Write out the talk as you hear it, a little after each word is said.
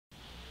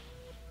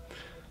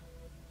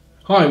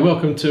Hi,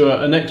 welcome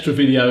to an extra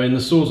video in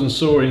the Saws and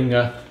Sawing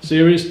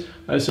series.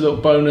 It's a little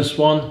bonus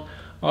one.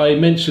 I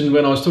mentioned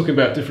when I was talking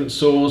about different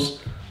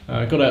saws,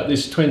 I got out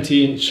this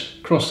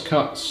 20-inch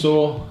cross-cut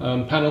saw,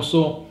 panel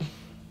saw,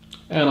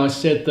 and I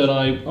said that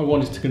I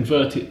wanted to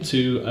convert it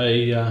to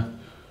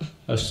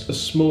a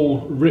small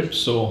rip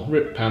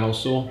panel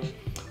saw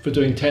for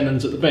doing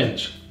tenons at the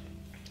bench.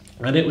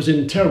 And it was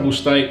in terrible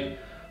state,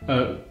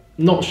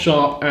 not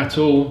sharp at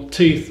all,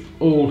 teeth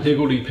all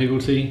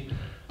higgledy-piggledy.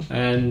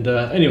 And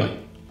anyway,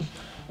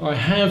 I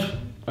have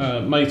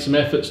made some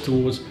efforts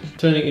towards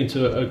turning it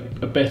into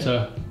a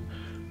better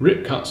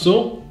rip cut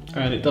saw,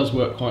 and it does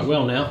work quite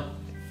well now.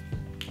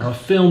 I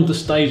filmed the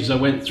stages I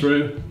went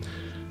through,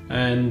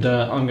 and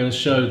I'm going to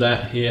show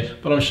that here,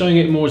 but I'm showing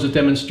it more as a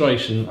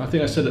demonstration. I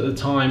think I said at the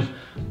time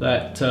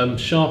that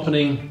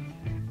sharpening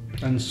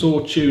and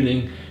saw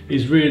tuning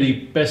is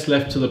really best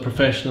left to the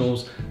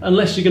professionals,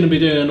 unless you're going to be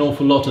doing an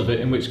awful lot of it,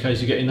 in which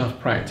case you get enough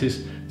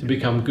practice to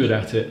become good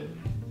at it.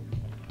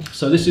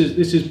 So this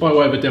is by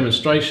way of a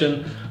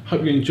demonstration.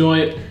 Hope you enjoy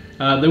it.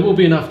 There will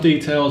be enough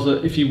details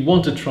that if you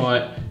want to try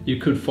it, you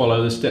could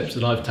follow the steps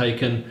that I've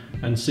taken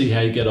and see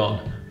how you get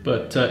on.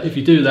 But if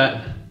you do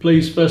that,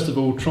 please first of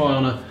all try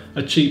on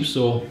a cheap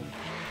saw.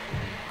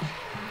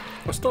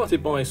 I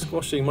started by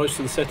squashing most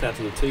of the set out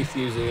of the teeth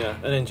using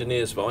an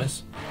engineer's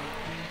vise,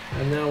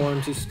 and now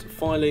I'm just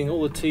filing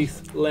all the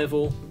teeth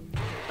level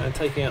and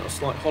taking out a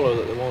slight hollow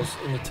that there was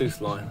in the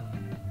tooth line.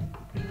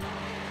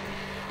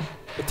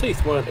 The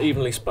teeth weren't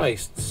evenly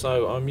spaced,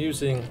 so I'm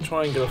using a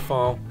triangular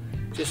file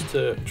just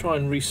to try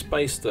and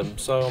respace them,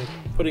 so I'm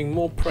putting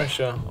more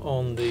pressure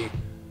on the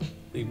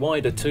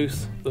wider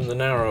tooth than the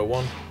narrower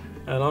one,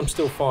 and I'm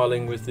still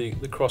filing with the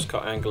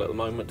cross-cut angle at the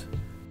moment.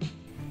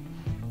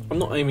 I'm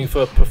not aiming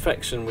for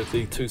perfection with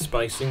the tooth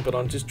spacing, but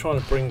I'm just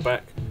trying to bring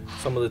back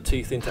some of the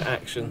teeth into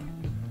action,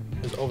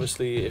 because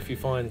obviously if you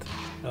find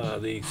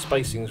the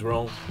spacing's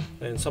wrong,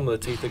 then some of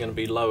the teeth are going to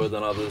be lower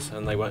than others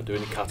and they won't do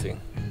any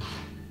cutting.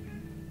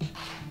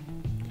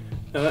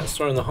 Now that's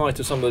thrown the height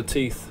of some of the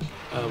teeth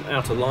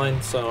out of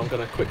line, so I'm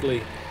going to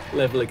quickly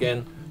level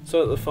again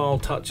so that the file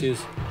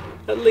touches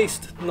at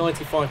least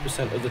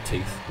 95% of the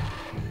teeth.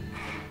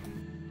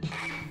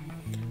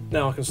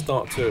 Now I can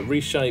start to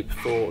reshape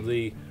for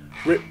the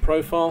rip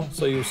profile,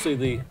 so you'll see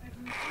the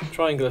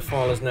triangular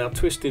file is now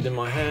twisted in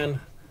my hand,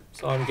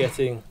 so I'm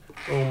getting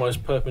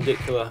almost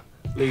perpendicular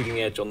leading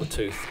edge on the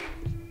tooth.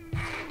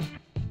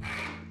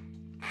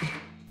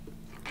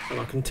 And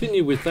I'll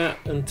continue with that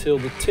until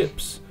the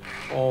tips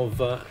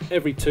of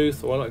every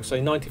tooth, or I like to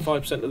say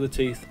 95% of the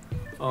teeth,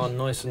 are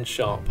nice and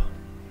sharp.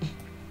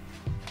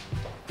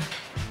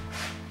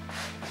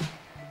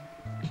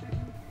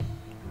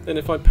 Then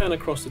if I pan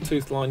across the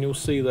tooth line, you'll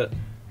see that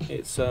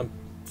it's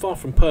far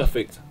from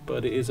perfect,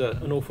 but it is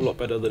an awful lot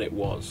better than it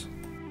was.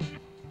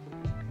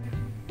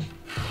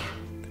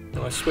 And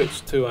I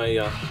switch to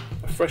a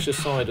fresher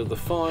side of the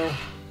file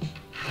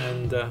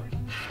and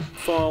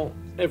file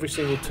every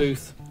single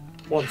tooth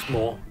once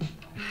more,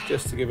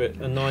 just to give it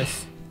a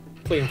nice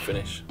clean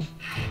finish.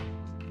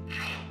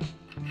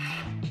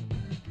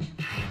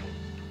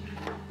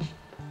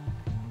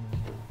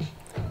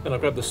 Then I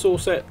grab the saw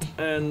set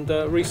and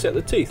reset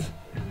the teeth.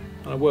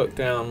 I work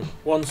down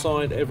one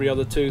side every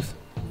other tooth,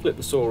 flip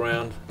the saw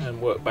around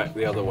and work back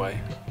the other way.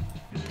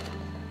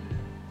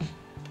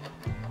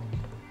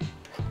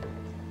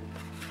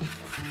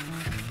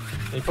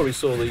 And you probably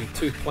saw the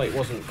tooth plate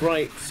wasn't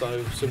great,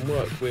 so some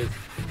work with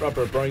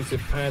rubber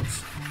abrasive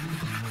pads.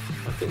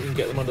 I think you can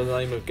get them under the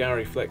name of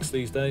Gary Flex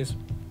these days.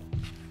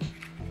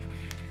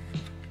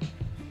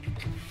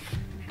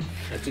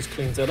 That just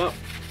cleans that up.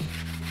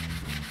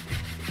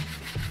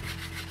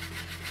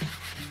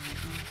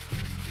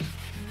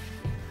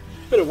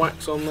 Bit of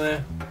wax on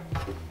there,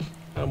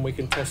 and we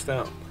can test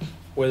out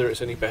whether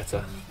it's any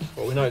better.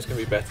 Well, we know it's going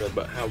to be better,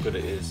 but how good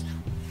it is.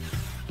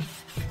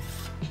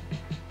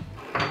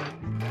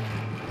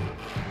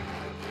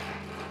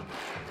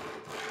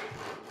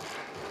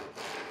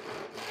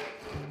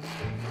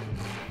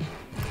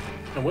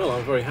 And well,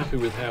 I'm very happy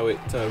with how it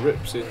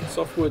rips in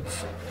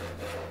softwoods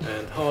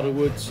and harder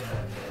woods.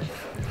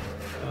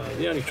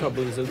 The only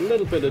trouble is a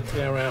little bit of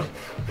tear out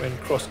when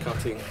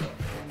cross-cutting,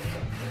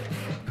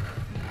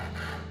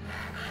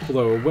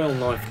 although a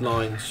well-knifed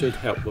line should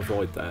help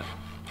avoid that.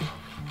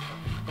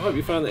 I hope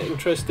you found that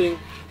interesting.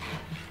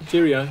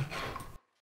 Cheerio.